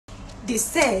They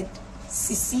said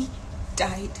Sisi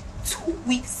died 2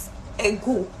 weeks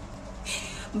ago.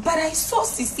 But I saw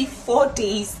Sisi 4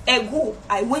 days ago.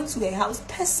 I went to her house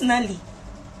personally.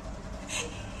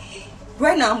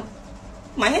 Right now,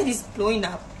 my head is blowing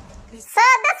up. So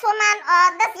this woman,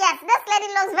 or this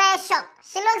lady looks very shocked.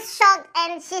 She looks shocked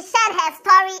and she shared her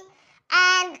story.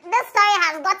 And this story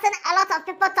has gotten a lot of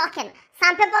people talking.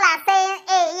 Some people are saying,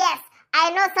 hey, yes,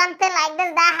 I know something like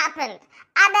this that happened.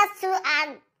 Others too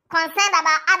are concerned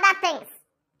about other things.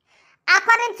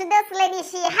 According to this lady,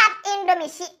 she had Indomie.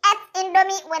 She ate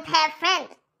Indomie with her friend.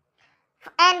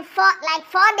 And for like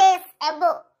 4 days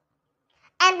ago.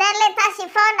 And then later she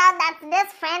found out that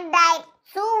this friend died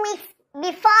 2 weeks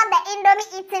before the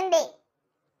Indomie eating day.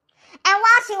 And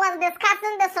while she was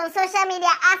discussing this on social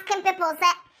media, asking people,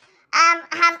 say,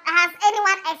 has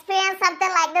anyone experienced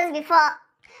something like this before?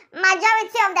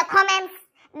 Majority of the comments,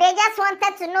 they just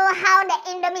wanted to know how the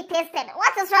Indomie tasted.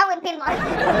 What is wrong with people? Huh?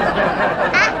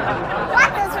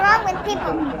 What is wrong with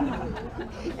people?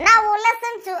 Now we'll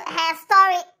listen to her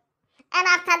story, and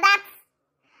after that,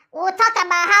 we'll talk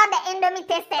about how the Indomie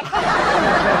tasted.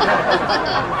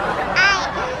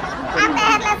 I'm the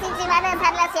Headless YouTuber, this is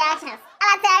Headless Reactions.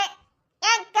 I'll tell you.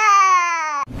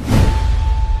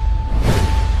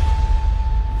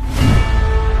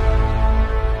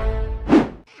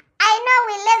 I know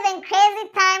we live in crazy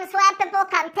times where people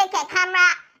can take a camera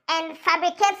and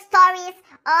fabricate stories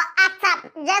or act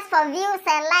up just for views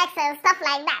and likes and stuff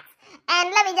like that.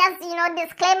 And let me just,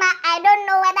 disclaimer, I don't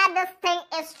know whether this thing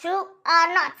is true or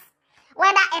not,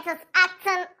 whether it is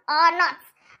acting or not,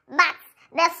 but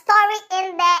the story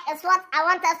in there is what I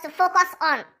want us to focus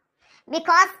on,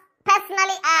 because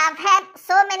personally I have heard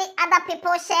so many other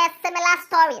people share similar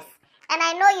stories, and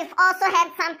I know you've also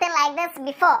heard something like this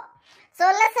before. So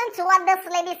listen to what this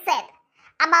lady said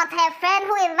about her friend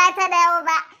who invited her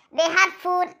over. They had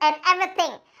food and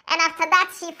everything, and after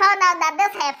that she found out that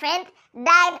this her friend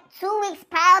died 2 weeks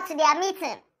prior to their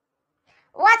meeting.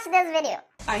 Watch this video.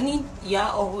 I need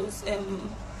y'all's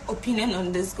opinion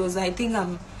on this, because I think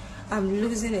I'm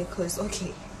losing it. Because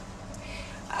okay,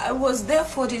 I was there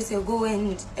 4 days ago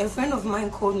and a friend of mine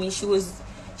called me.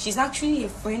 She's actually a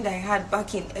friend I had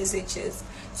back in SHS.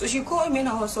 So she called me and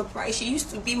I was surprised. She used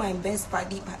to be my best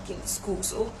buddy back in school.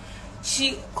 So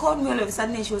she called me all of a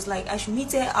sudden and she was like, I should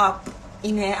meet her up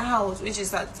in her house, which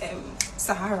is at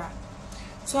Sahara.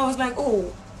 So I was like,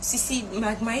 oh, Sisi,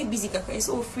 my busy kaka is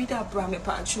Frida Brame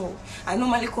Pacho. I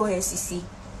normally call her Sisi.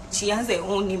 She has her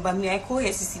own name, but me, I call her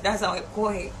Sisi. That's how I call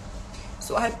her.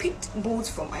 So I picked boats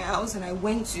from my house and I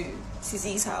went to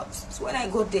Sisi's house. So when I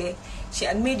got there, she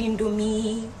had made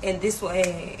Indomie and this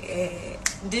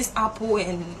apple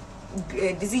and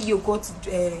this yogurt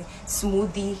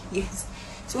smoothie. Yes.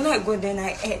 So when I got there and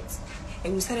I ate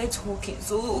and we started talking.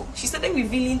 So she started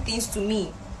revealing things to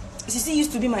me. Sisi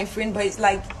used to be my friend, but it's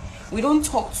like we don't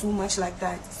talk too much like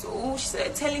that. So she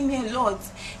started telling me a lot,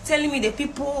 telling me the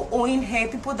people owing her,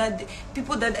 people that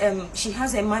she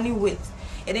has her money with.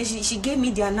 And then she gave me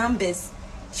their numbers.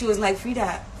 She was like,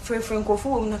 Frida, so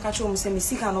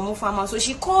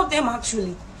she called them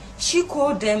actually. She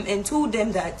called them and told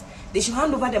them that they should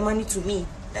hand over the money to me.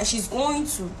 That she's going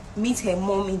to meet her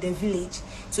mom in the village.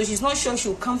 So she's not sure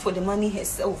she'll come for the money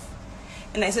herself.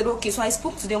 And I said, okay. So I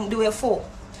spoke to them. There were 4.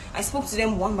 I spoke to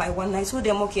them one by one. I told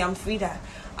them, okay, I'm Frida.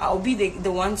 I'll be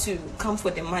the one to come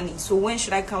for the money. So when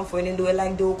should I come for it? And they were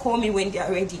like, they'll call me when they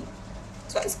are ready.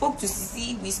 So I spoke to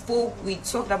Sisi, we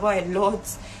talked about a lot,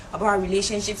 about our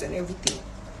relationships and everything.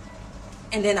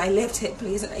 And then I left her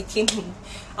place and I came home.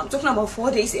 I'm talking about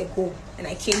 4 days ago, and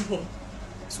I came home.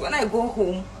 So when I go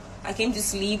home, I came to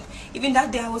sleep. Even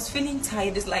that day I was feeling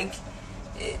tired. It's like,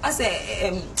 I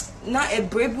said, not a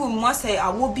brave woman must say, I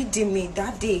will be me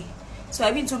that day. So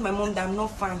I even told my mom that I'm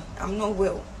not fine, I'm not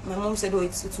well. My mom said, oh,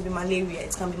 it will be malaria,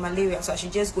 it can be malaria. So I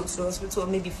should just go to the hospital,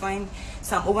 maybe find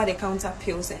some over-the-counter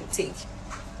pills and take.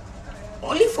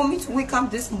 Only for me to wake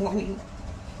up this morning,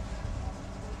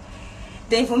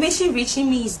 the information reaching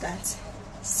me is that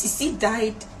Sisi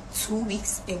died 2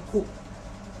 weeks ago.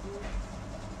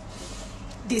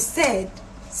 They said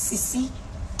Sisi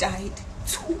died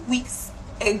 2 weeks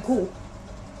ago.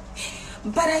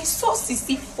 But I saw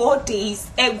Sisi 4 days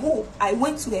ago. I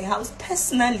went to her house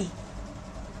personally.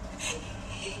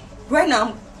 Right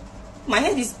now, my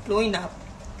head is blowing up.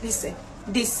 Listen,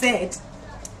 they said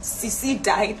Sisi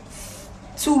died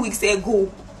 2 weeks ago.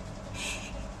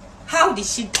 How did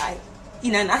she die?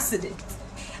 In an accident.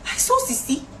 I saw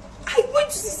Sisi. I went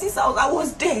to Sisi's house. I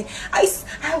was there.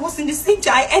 I was in the same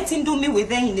chair. I ate Indomie with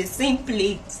her in the same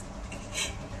plate.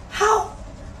 How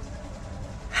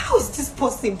is this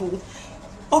possible?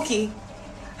 Okay,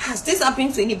 Has this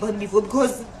happened to anybody before?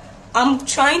 Because I'm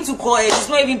trying to call her. She's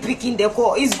not even picking the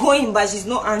call. It's going, but she's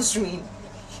not answering.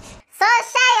 So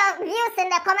share your views in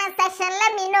the comment section.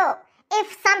 Let me know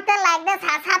if something like this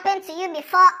has happened to you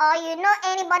before, or you know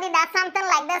anybody that something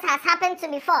like this has happened to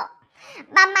before.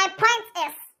 But my point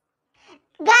is,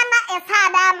 Ghana is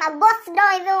hard. My ghosts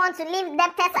don't even want to leave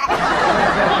debtors at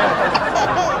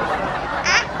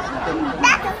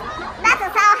that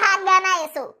is how hard Ghana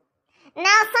is. So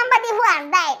now somebody who has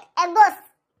died, a ghost,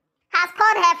 has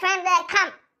called her friend there,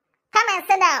 come and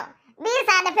sit down. These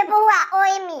are the people who are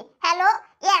owing me. Hello?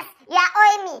 Yes, you are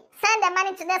owing me. Send the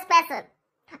money to this person.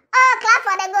 Oh, clap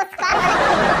for the ghost, clap for the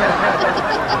ghost.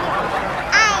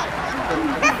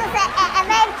 This is a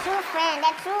very true friend,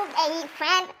 a true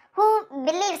friend who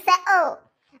believes that, oh,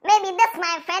 maybe this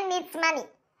my friend needs money,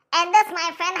 and this my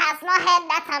friend has not heard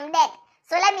that I'm dead.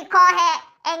 So let me call her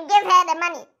and give her the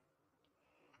money.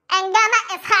 And Ghana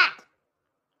is hard.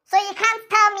 So you can't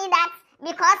tell me that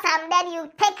because I'm dead, you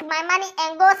take my money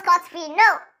and go scot-free. No.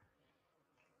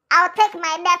 I'll take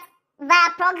my debt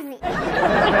via proxy.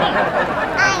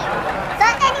 So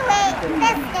anyway,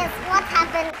 this is what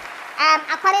happened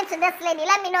according to this lady.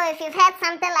 Let me know if you've heard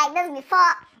something like this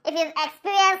before, if you've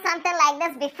experienced something like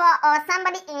this before, or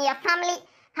somebody in your family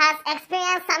has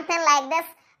experienced something like this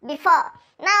before.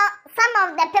 Now, some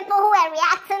of the people who were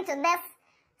reacting to this,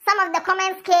 some of the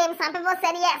comments came. Some people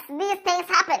said, yes, these things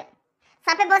happen.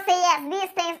 Some people say, yes,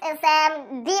 these things is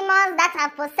demons that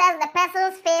have possessed the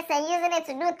person's face and using it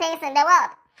to do things in the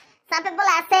world. Some people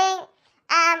are saying,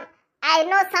 I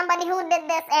know somebody who did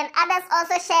this, and others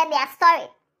also shared their story.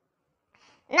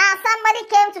 Now, somebody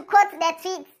came to quote the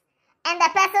tweets, and the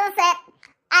person said,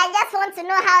 I just want to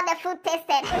know how the food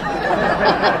tasted.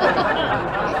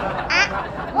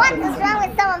 What is wrong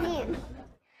with some of you?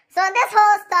 So this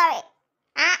whole story,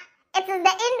 it is the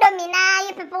Indomie now.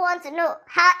 You people want to know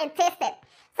how it tasted.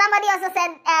 Somebody also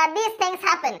said these things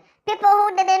happen. People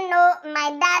who didn't know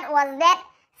my dad was dead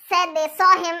said they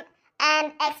saw him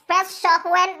and expressed shock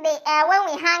when we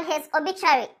hung his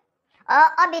obituary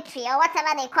or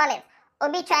whatever they call it,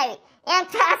 obituary.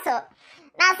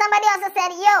 Now somebody also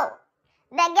said, yo,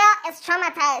 the girl is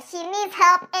traumatized. She needs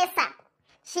help ASAP.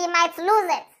 She might lose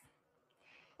it.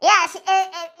 Yeah,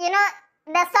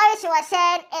 the story she was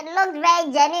sharing, it looked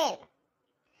very genuine.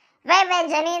 Very, very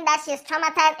genuine that she's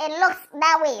traumatized. It looks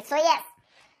that way. So yes.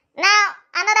 Now,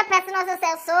 another person also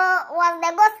said, so was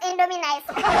the ghost Indomie nice?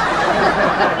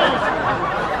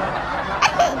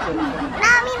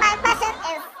 Now, my question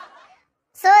is,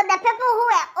 so the people who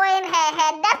were owing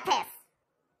her debtors,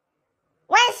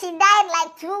 when she died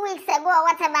like 2 weeks ago or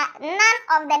whatever, none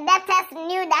of the debtors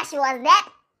knew that she was dead.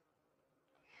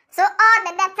 So all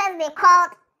the debtors they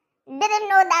called didn't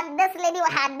know that this lady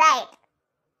had died.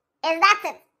 Is that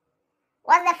it?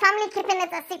 Was the family keeping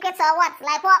it a secret or what?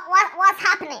 Like what's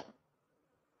happening?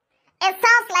 It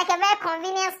sounds like a very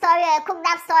convenient story or a cooked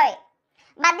up story.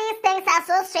 But these things are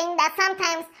so strange that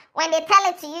sometimes when they tell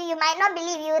it to you, you might not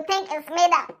believe. You would think it's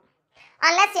made up.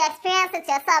 Unless you experience it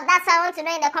yourself. That's why I want to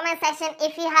know in the comment section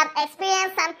if you have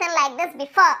experienced something like this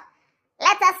before.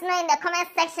 Let us know in the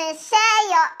comment section. Share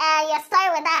your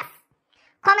story with us.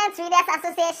 Comment Readers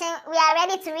Association, we are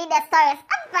ready to read the stories.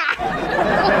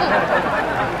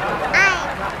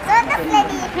 So this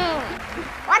lady,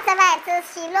 whatever it is,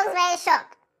 she looks very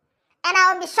shocked. And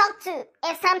I will be shocked too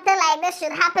if something like this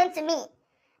should happen to me.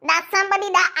 That somebody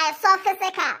that I saw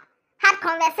physical had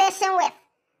conversation with,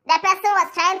 the person was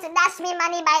trying to dash me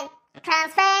money by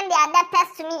transferring their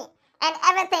debtors to me and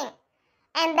everything.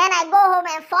 And then I go home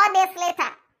and 4 days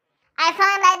later, I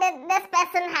found out that this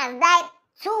person has died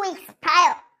 2 weeks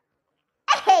prior.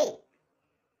 Hey,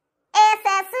 it's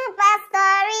a super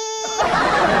story.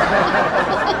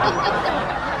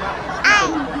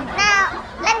 Now,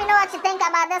 let me know what you think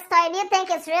about this story. Do you think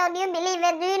it's real? Do you believe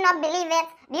it? Do you not believe it?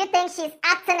 Do you think she's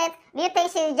acting it? Do you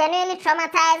think she's genuinely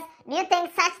traumatized? Do you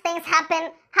think such things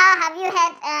happen? How have you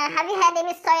heard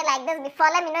any story like this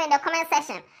before? Let me know in the comment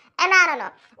section. And I don't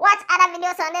know. Watch other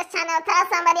videos on this channel. Tell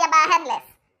somebody about Headless.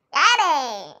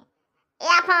 Yay!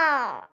 Yapon!